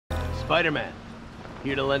Spider-Man.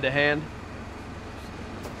 Here to lend a hand?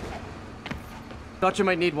 Thought you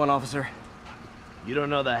might need one, officer. You don't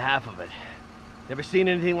know the half of it. Never seen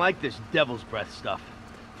anything like this devil's breath stuff.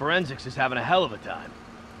 Forensics is having a hell of a time.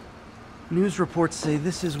 News reports say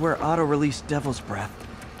this is where Otto released Devil's Breath.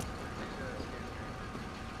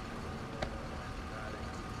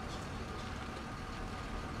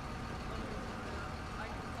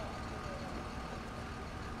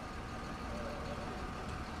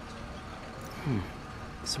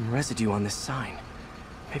 Some residue on this sign.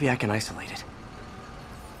 Maybe I can isolate it.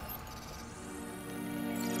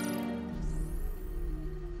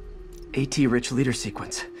 AT-rich leader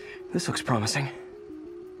sequence. This looks promising.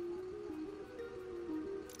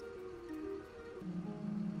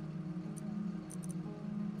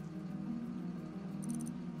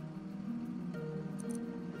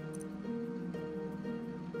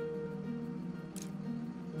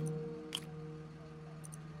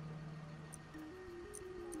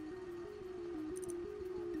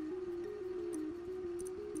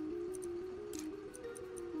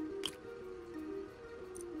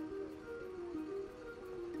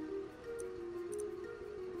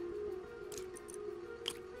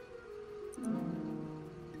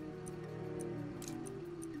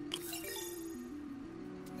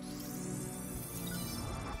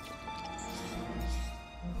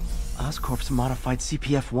 Oscorp's modified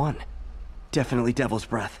CPF-1. Definitely Devil's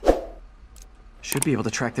Breath. Should be able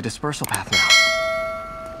to track the dispersal path now.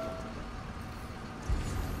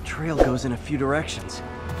 Trail goes in a few directions.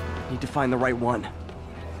 Need to find the right one.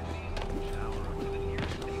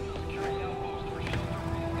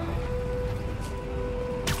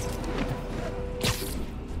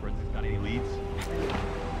 Got any leads?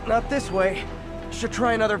 Not this way. Should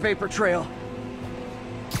try another vapor trail.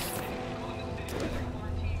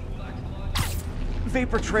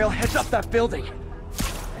 Vapor trail heads up that building.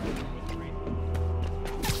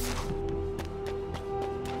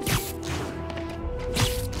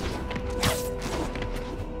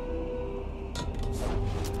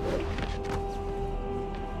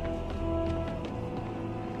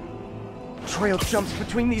 Trail jumps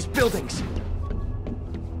between these buildings.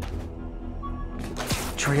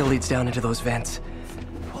 Trail leads down into those vents.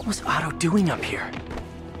 What was Otto doing up here?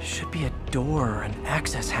 Should be a door or an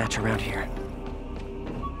access hatch around here.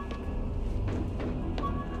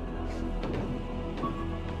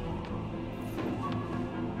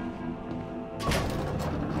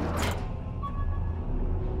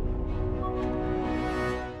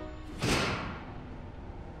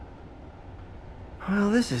 Well,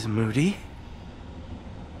 this is moody.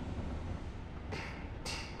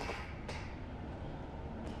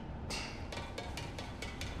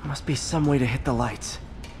 Must be some way to hit the lights.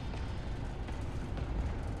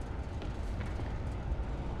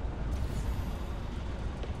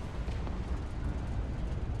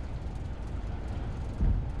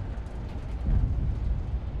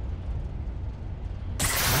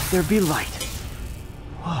 Let there be light.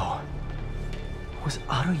 Whoa. Was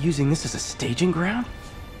Otto using this as a staging ground?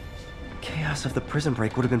 Chaos of the prison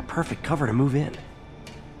break would have been perfect cover to move in.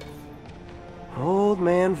 Old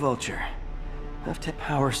man Vulture. The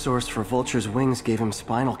power source for Vulture's wings gave him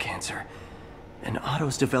spinal cancer, and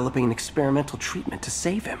Otto's developing an experimental treatment to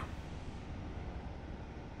save him.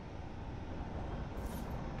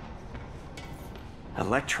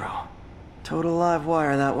 Electro. Total live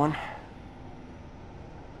wire, that one.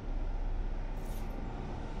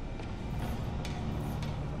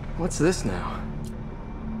 What's this now?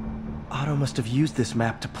 Otto must have used this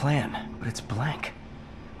map to plan, but it's blank.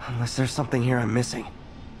 Unless there's something here I'm missing.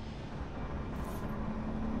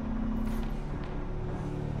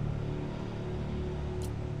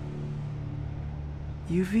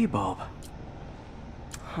 UV bulb.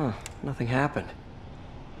 Huh, nothing happened.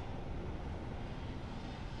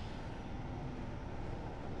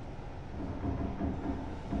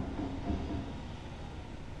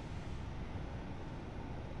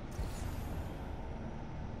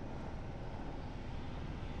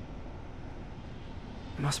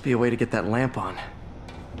 Must be a way to get that lamp on.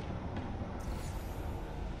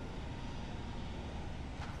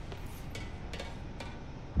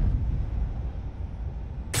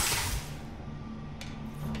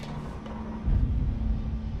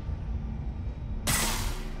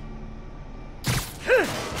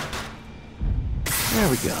 There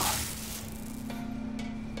we go.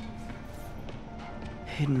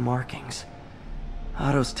 Hidden markings.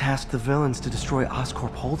 Otto's tasked the villains to destroy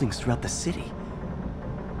Oscorp holdings throughout the city.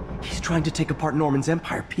 He's trying to take apart Norman's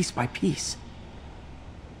empire piece by piece.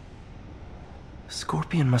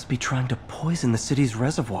 Scorpion must be trying to poison the city's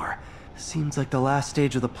reservoir, Seems like the last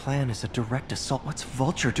stage of the plan is a direct assault. What's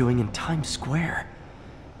Vulture doing in Times Square?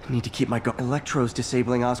 I need to keep my Electro's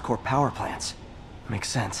disabling Oscorp power plants. Makes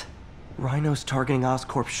sense. Rhino's targeting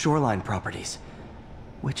Oscorp's shoreline properties.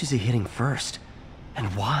 Which is he hitting first?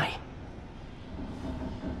 And why?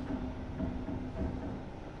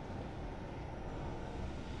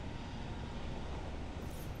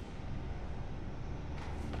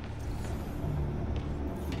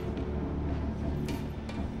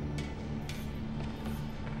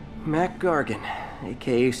 Mac Gargan,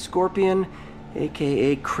 aka Scorpion,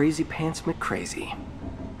 aka Crazy Pants McCrazy.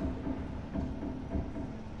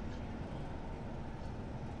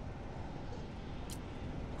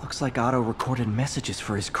 Looks like Otto recorded messages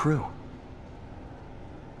for his crew.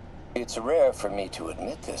 It's rare for me to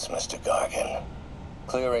admit this, Mr. Gargan.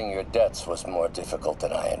 Clearing your debts was more difficult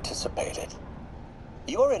than I anticipated.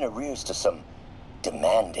 You're in arrears to some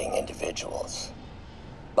demanding individuals.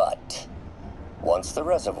 But once the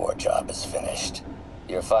reservoir job is finished,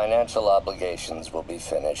 your financial obligations will be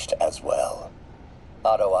finished as well.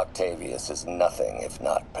 Otto Octavius is nothing if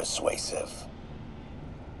not persuasive.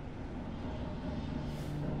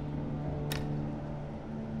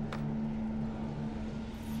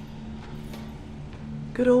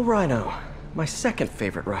 Good old Rhino, my second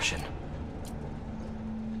favorite Russian.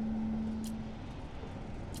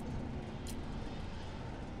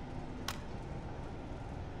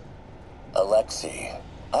 Alexei,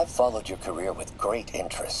 I've followed your career with great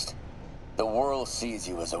interest. The world sees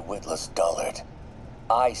you as a witless dullard.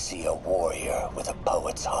 I see a warrior with a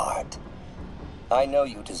poet's heart. I know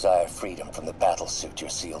you desire freedom from the battlesuit you're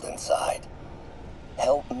sealed inside.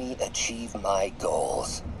 Help me achieve my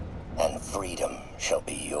goals, and freedom shall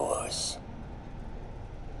be yours.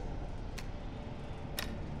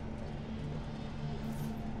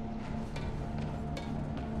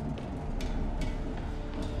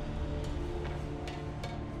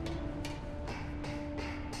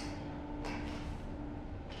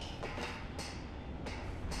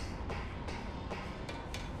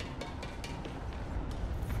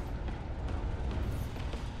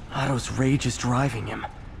 Otto's rage is driving him.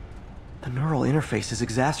 The neural interface is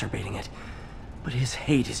exacerbating it, but his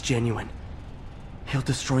hate is genuine. He'll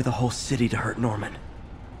destroy the whole city to hurt Norman.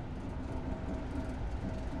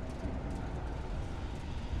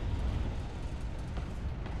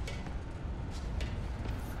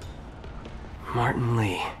 Martin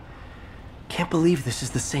Lee. Can't believe this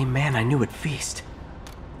is the same man I knew at Feast.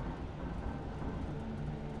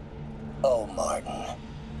 Oh, Martin.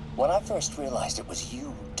 When I first realized it was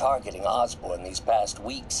you targeting Osborn these past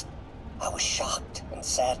weeks, I was shocked and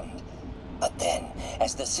saddened. But then,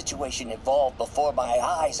 as the situation evolved before my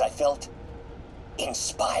eyes, I felt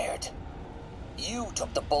inspired. You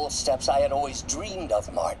took the bold steps I had always dreamed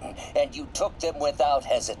of, Martin, and you took them without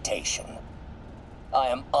hesitation. I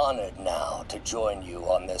am honored now to join you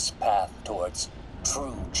on this path towards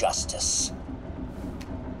true justice.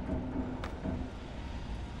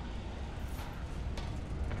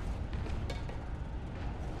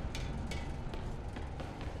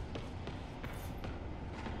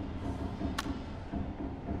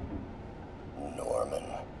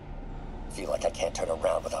 I feel like I can't turn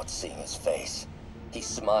around without seeing his face. He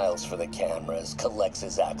smiles for the cameras, collects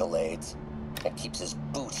his accolades, and keeps his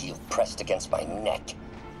boot heel pressed against my neck.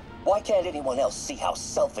 Why can't anyone else see how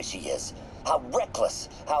selfish he is? How reckless,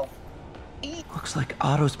 how... Looks like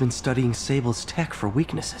Otto's been studying Sable's tech for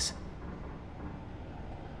weaknesses.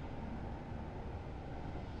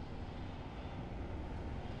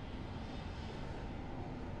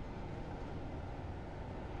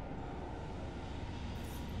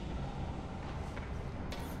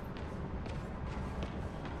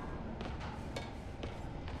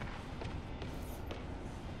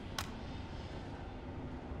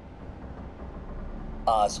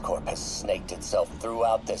 Oscorp has snaked itself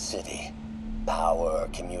throughout the city. Power,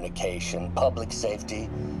 communication, public safety.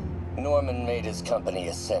 Norman made his company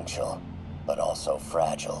essential, but also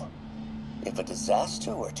fragile. If a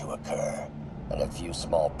disaster were to occur, and a few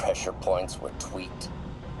small pressure points were tweaked,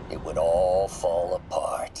 it would all fall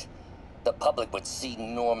apart. The public would see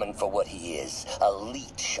Norman for what he is, a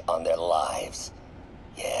leech on their lives.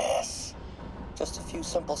 Yes, just a few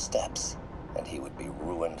simple steps, and he would be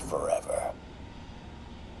ruined forever.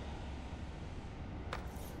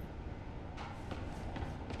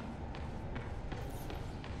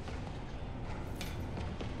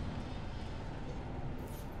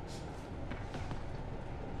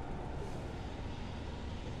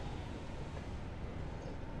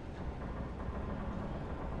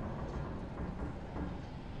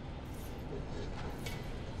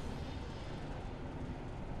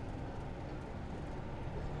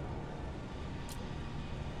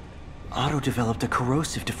 Otto developed a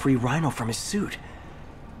corrosive to free Rhino from his suit.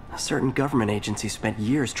 A certain government agency spent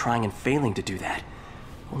years trying and failing to do that.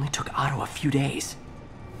 Only took Otto a few days.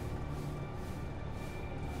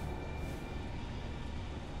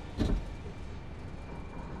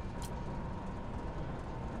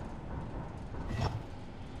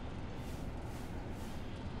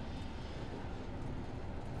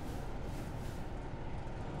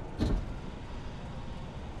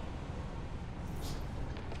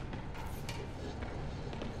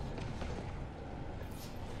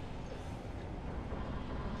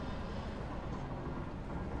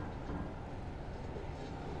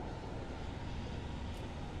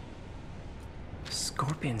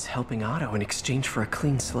 Scorpion's helping Otto in exchange for a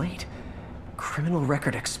clean slate. Criminal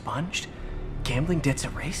record expunged? Gambling debts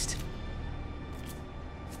erased?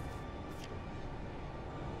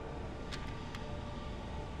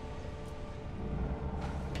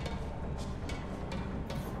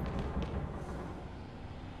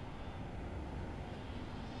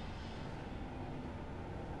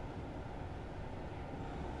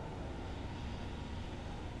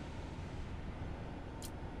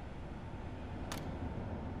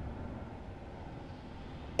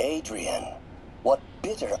 Adrian, what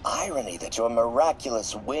bitter irony that your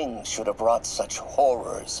miraculous wings should have wrought such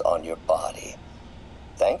horrors on your body.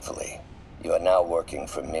 Thankfully, you are now working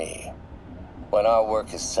for me. When our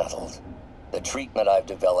work is settled, the treatment I've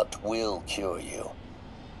developed will cure you.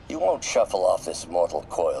 You won't shuffle off this mortal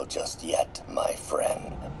coil just yet, my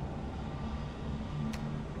friend.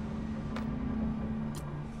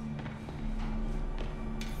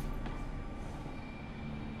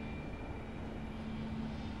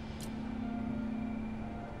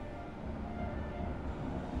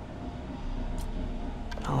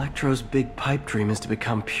 Electro's big pipe dream is to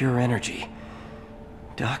become pure energy.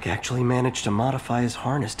 Doc actually managed to modify his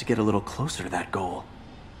harness to get a little closer to that goal.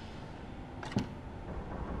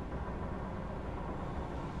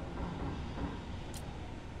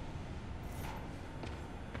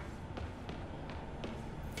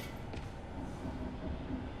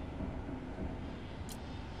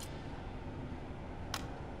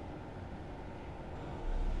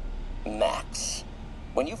 Max,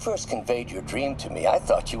 when you first conveyed your dream to me, I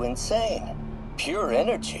thought you insane. Pure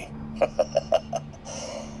energy.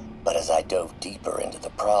 But as I dove deeper into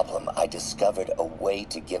the problem, I discovered a way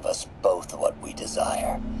to give us both what we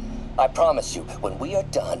desire. I promise you, when we are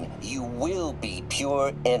done, you will be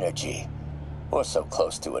pure energy. Or so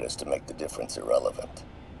close to it as to make the difference irrelevant.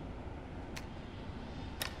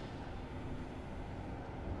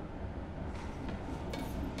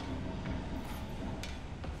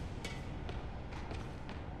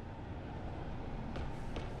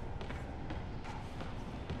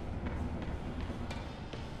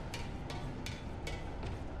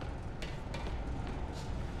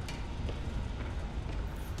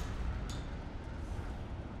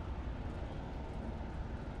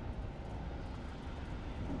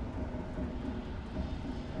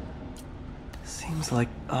 Seems like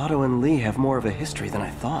Otto and Lee have more of a history than I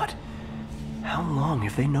thought. How long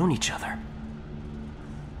have they known each other?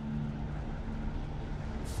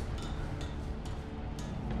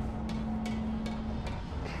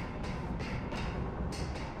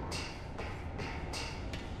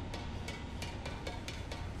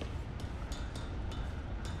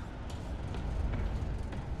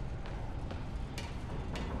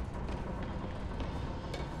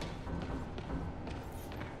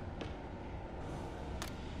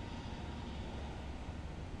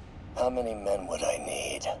 How many men would I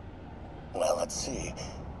need? Well, let's see.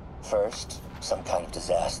 First, some kind of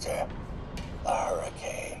disaster. A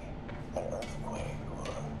hurricane, an earthquake, or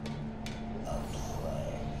a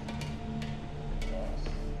plague. Yes.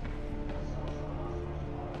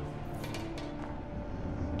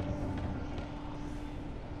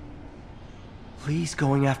 Lee's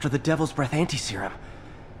going after the Devil's Breath anti-serum,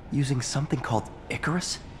 using something called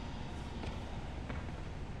Icarus?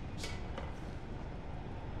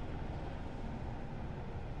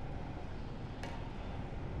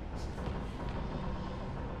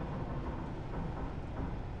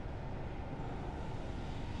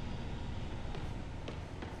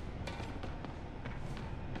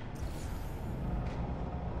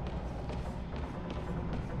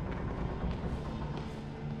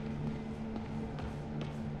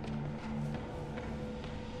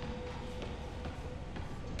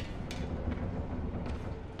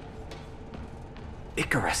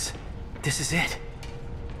 Icarus. This is it.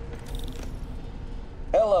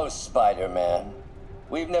 Hello, Spider-Man.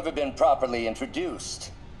 We've never been properly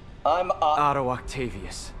introduced. I'm Otto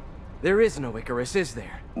Octavius. There is no Icarus, is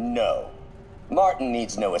there? No. Martin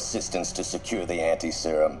needs no assistance to secure the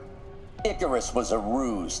anti-serum. Icarus was a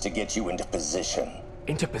ruse to get you into position.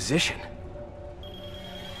 Into position?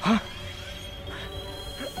 Huh?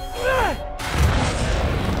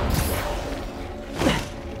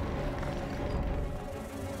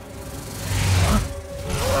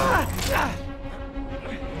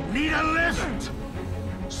 Need a lift?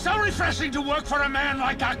 So refreshing to work for a man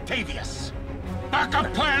like Octavius.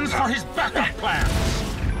 Backup plans for his backup plans.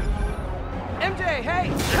 MJ,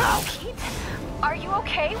 hey! Pete? Are you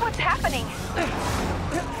okay? What's happening?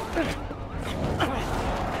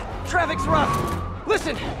 Traffic's rough.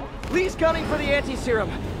 Listen, Lee's gunning for the anti-serum.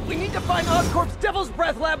 We need to find Oscorp's Devil's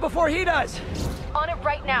Breath lab before he does. On it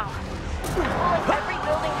right now. Pull up every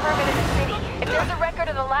building permit in the city. If there's a record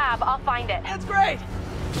of the lab, I'll find it. That's great.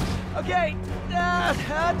 Okay,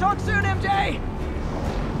 talk soon, MJ.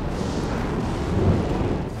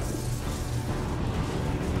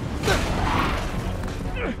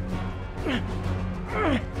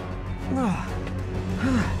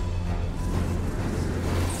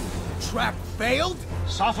 Trap failed?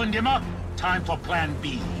 Softened him up. Time for plan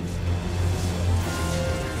B.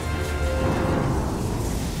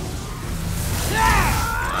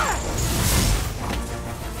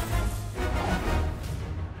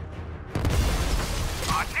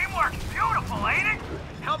 Teamwork's beautiful, ain't it?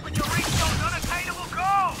 Helping you reach those unattainable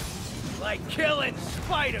goals! Like killing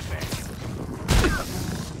Spider-Man.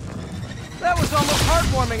 That was almost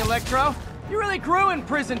heartwarming, Electro. You really grew in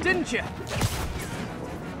prison, didn't you?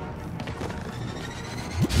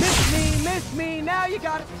 Miss me, now you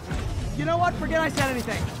got it. You know what? Forget I said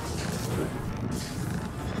anything.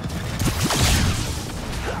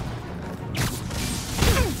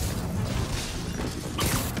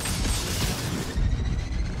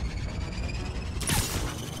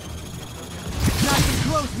 Nice and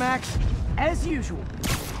close, Max. As usual.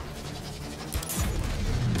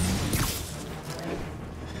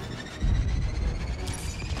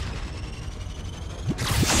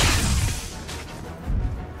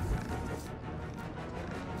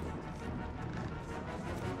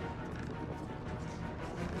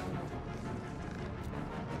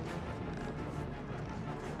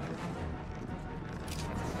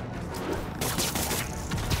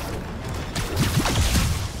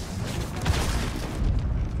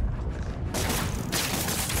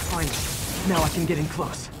 Now I can get in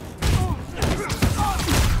close.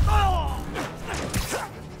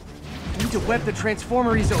 Need to web the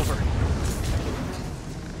transformer he's over.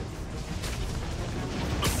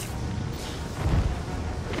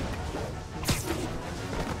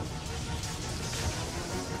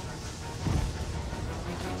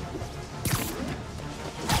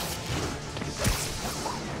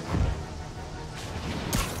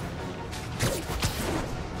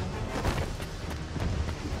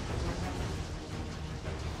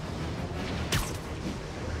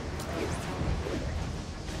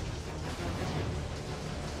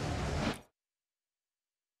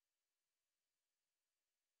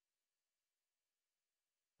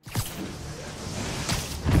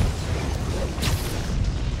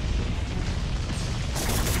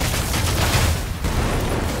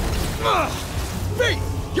 Me!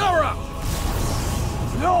 You're up!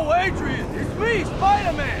 No, Adrian! It's me,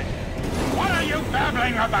 Spider-Man! What are you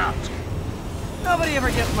babbling about? Nobody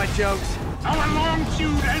ever gets my jokes. Our long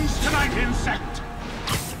feud ends tonight, insect.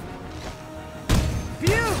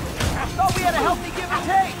 Phew! I thought we had a healthy give and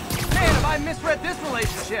take! Man, have I misread this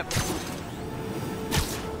relationship!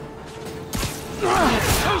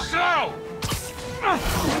 Too slow!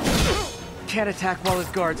 Can't attack while his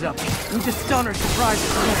guard's up. Need to stun or surprise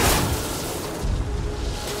him.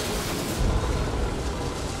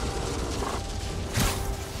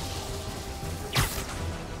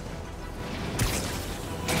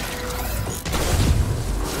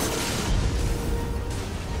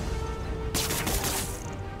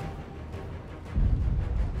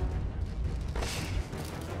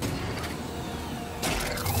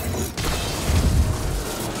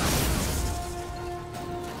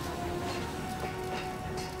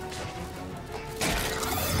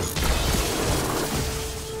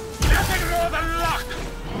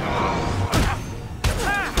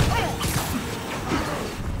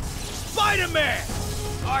 Spider-Man!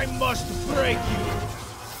 I must break you!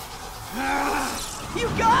 You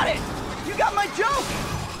got it! You got my joke!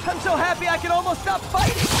 I'm so happy I can almost stop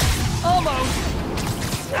fighting! Almost!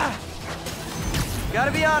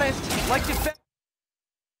 Gotta be honest, like defense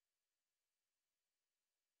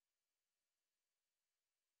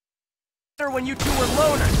when you two were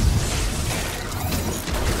loners.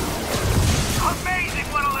 Amazing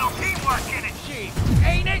what a little teamwork can achieve,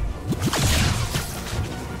 ain't it?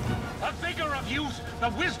 The The vigor of youth, the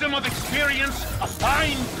wisdom of experience, a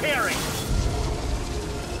fine pairing.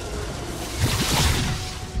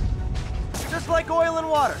 Just like oil and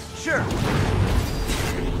water, sure.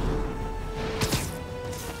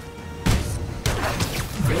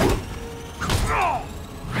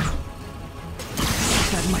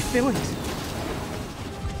 Got my feelings.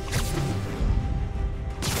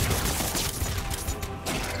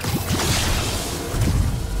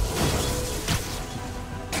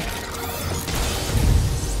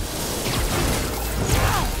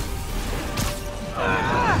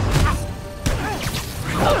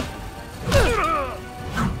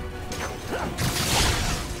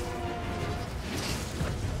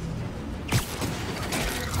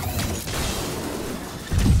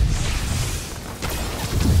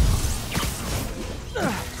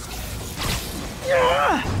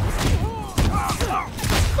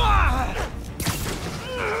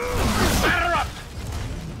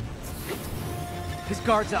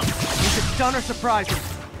 Guards up. You should stun or surprise him.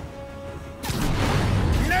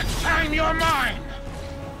 Next time you're mine!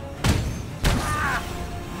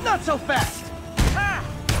 Not so fast!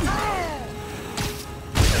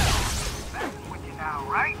 With you now,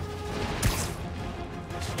 right?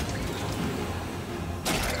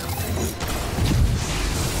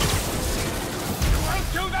 You won't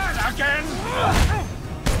do that again!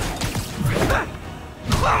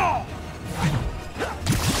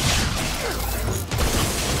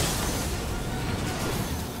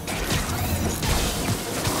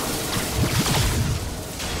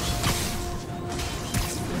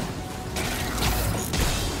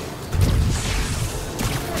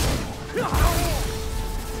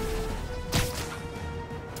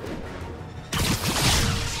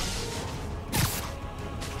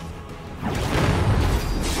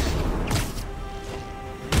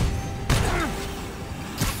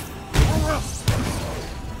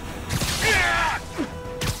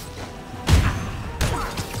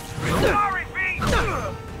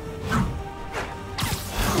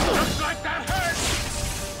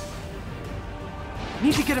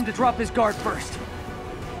 Need to get him to drop his guard first.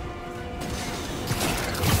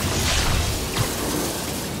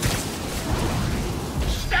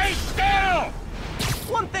 Stay still!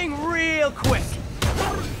 One thing real quick.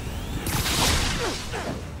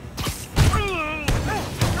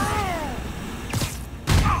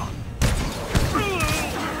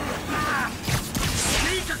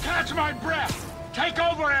 Need to catch my breath! Take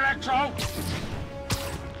over, Electro!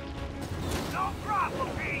 No problem,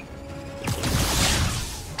 Pete.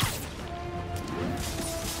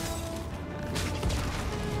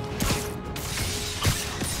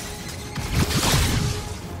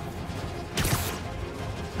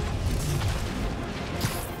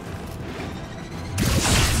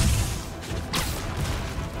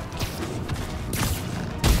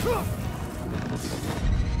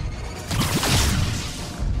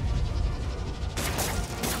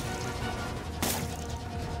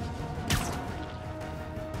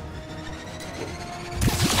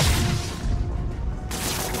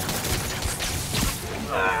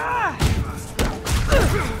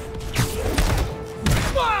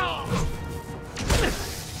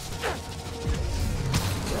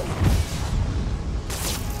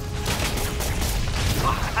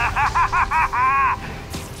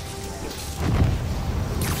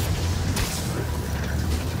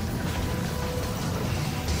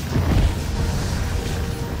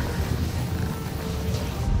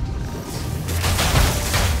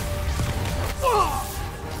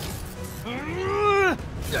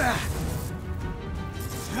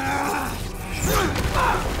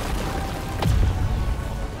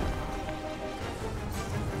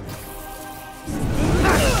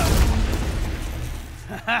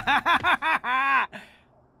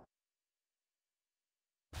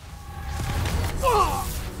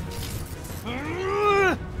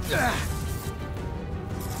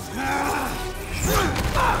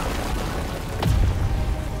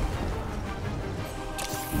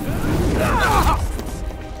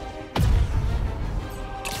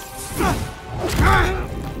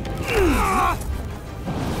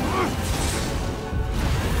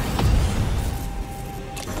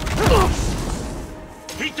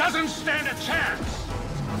 He doesn't stand a chance!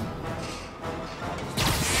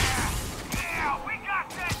 Yeah, we got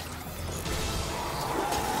this!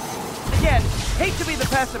 Again, hate to be the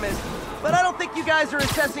pessimist, but I don't think you guys are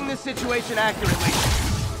assessing this situation accurately.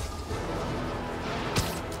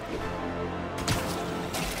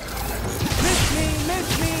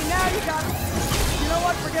 Miss me, now you got it. You know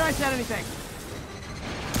what, forget I said anything.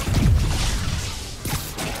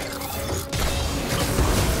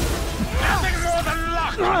 Nothing more than luck!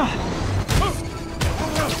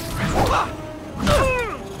 Not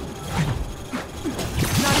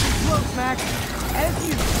even close, Max. As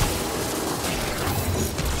you...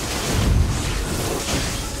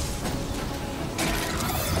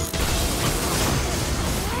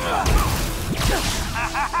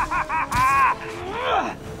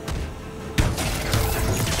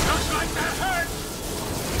 Looks like that hurts!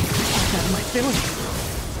 That my feeling.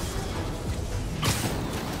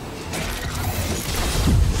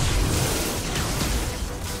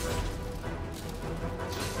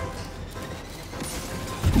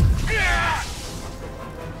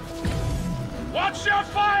 Watch your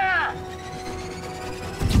fire!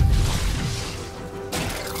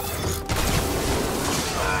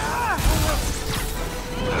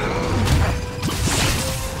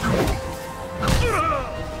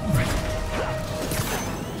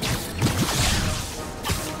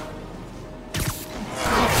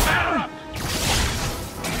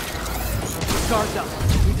 Guards up.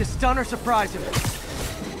 Need to stun or surprise him. You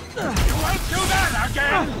won't do that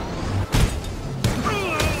again!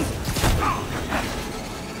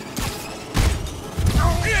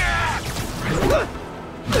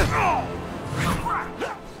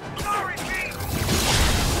 Sorry, Pete!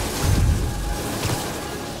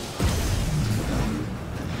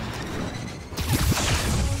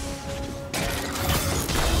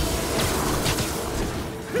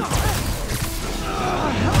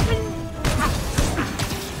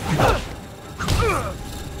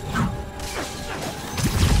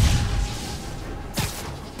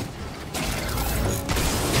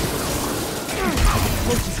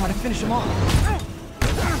 Close to try to finish him off.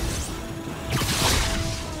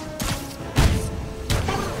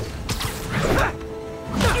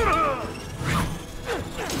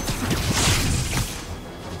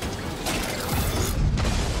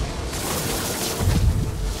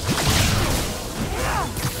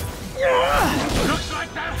 Looks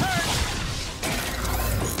like that hurt!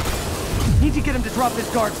 Need to get him to drop his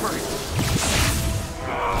guard first.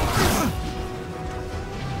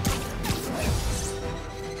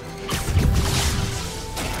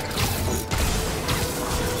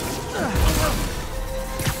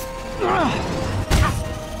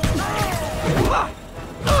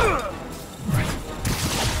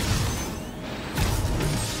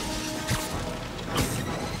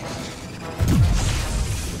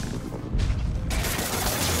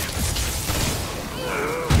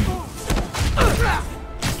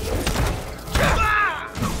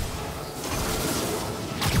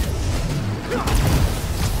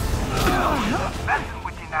 Messing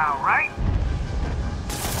with you now, right?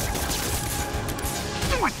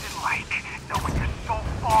 What's it like, knowing you're so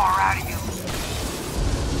far out of you?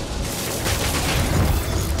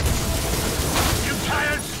 You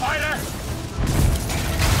tired, Spider?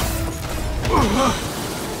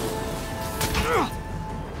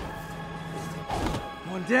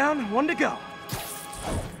 One down, one to go.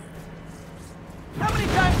 How many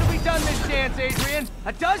times have we done this dance, Adrian?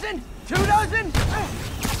 A dozen? 2 dozen?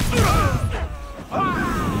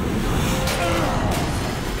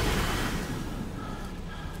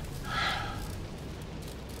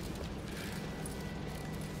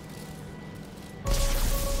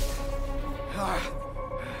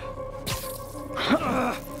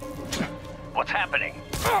 What's happening?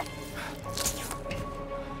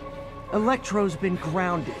 Electro's been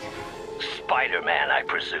grounded. Spider-Man, I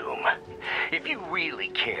presume. If you really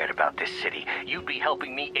cared about this city, you'd be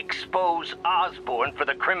helping me expose Osborn for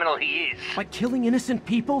the criminal he is. By killing innocent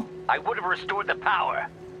people? I would have restored the power.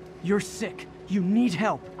 You're sick. You need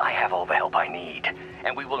help. I have all the help I need,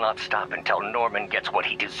 and we will not stop until Norman gets what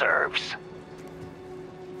he deserves.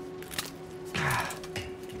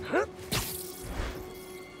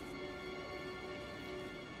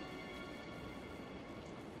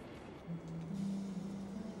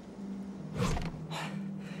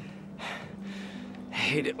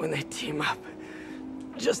 I hate it when they team up.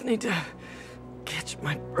 Just need to catch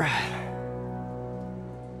my breath.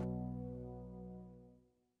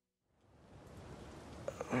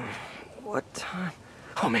 What time?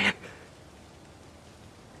 Oh man,